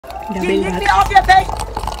Delete me off your page.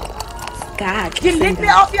 God. Delete me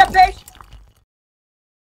off your page.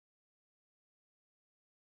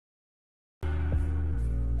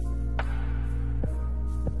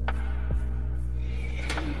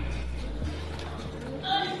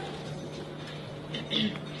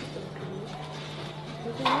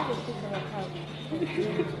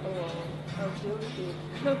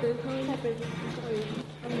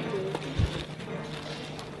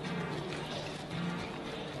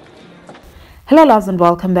 Hello loves and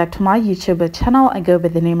welcome back to my YouTube channel. I go by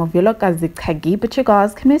the name of Yolokazi Kagi, but you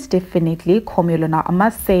guys can most definitely call me Lona. I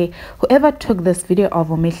must say, whoever took this video of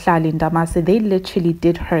Mihlali Ndamase, they literally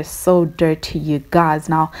did her so dirty, you guys.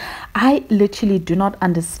 Now, I literally do not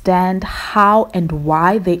understand how and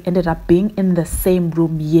why they ended up being in the same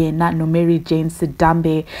room, Yena no Maryjane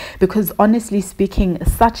Sidambe, because honestly speaking,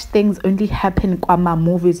 such things only happen in Kwama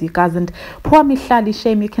movies, you guys. And poor Mihlali,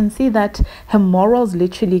 shame, you can see that her morals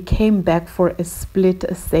literally came back for a split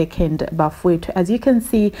second. As you can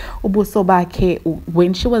see, ubusobake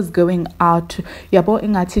when she was going out, yabo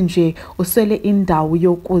ingathi nje uswele indawo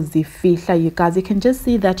yokuzifihla, you guys. You can just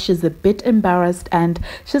see that she's a bit embarrassed and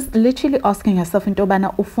she's literally asking herself into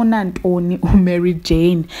bana ufuna ntoni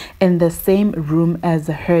Maryjane in the same room as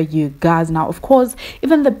her, you guys. Now of course,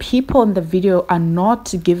 even the people in the video are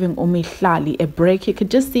not giving Mihlali a break. You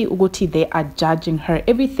could just see ukuthi they are judging her.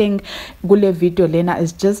 Everything gule video lena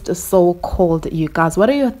is just so cold, you guys. What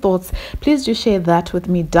are your thoughts? Please do share that with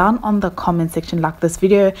me down on the comment section, like this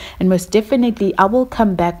video, and most definitely I will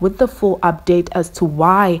come back with the full update as to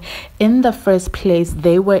why in the first place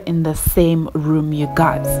they were in the same room, you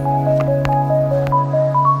guys.